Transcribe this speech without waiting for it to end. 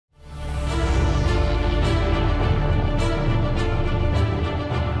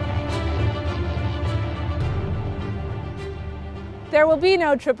There will be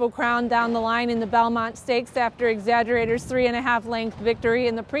no Triple Crown down the line in the Belmont Stakes after Exaggerator's 3.5 length victory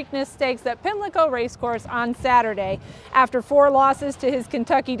in the Preakness Stakes at Pimlico Racecourse on Saturday. After 4 losses to his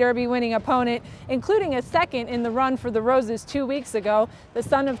Kentucky Derby winning opponent, including a second in the run for the Roses 2 weeks ago, the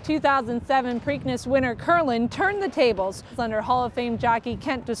son of 2007 Preakness winner Curlin turned the tables under Hall of Fame jockey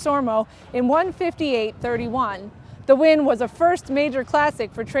Kent DeSormo in 158.31. The win was a first major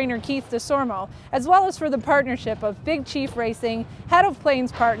classic for trainer Keith DeSormo, as well as for the partnership of Big Chief Racing, Head of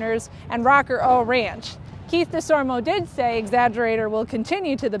Plains Partners, and Rocker O Ranch. Keith DeSormo did say Exaggerator will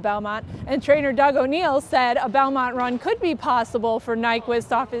continue to the Belmont, and trainer Doug O'Neill said a Belmont run could be possible for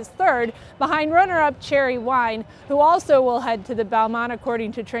Nyquist off his third, behind runner-up Cherry Wine, who also will head to the Belmont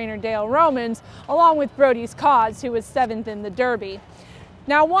according to trainer Dale Romans, along with Brody's Cause, who was 7th in the Derby.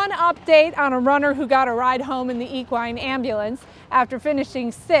 Now, one update on a runner who got a ride home in the equine ambulance. After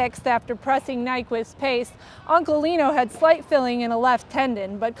finishing 6th after pressing Nyquist's pace, Uncle Lino had slight filling in a left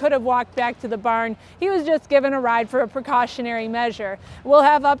tendon, but could have walked back to the barn. He was just given a ride for a precautionary measure. We'll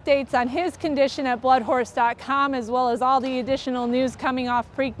have updates on his condition at bloodhorse.com, as well as all the additional news coming off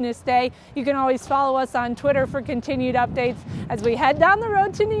Preakness Day. You can always follow us on Twitter for continued updates as we head down the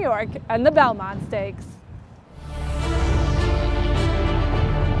road to New York and the Belmont Stakes.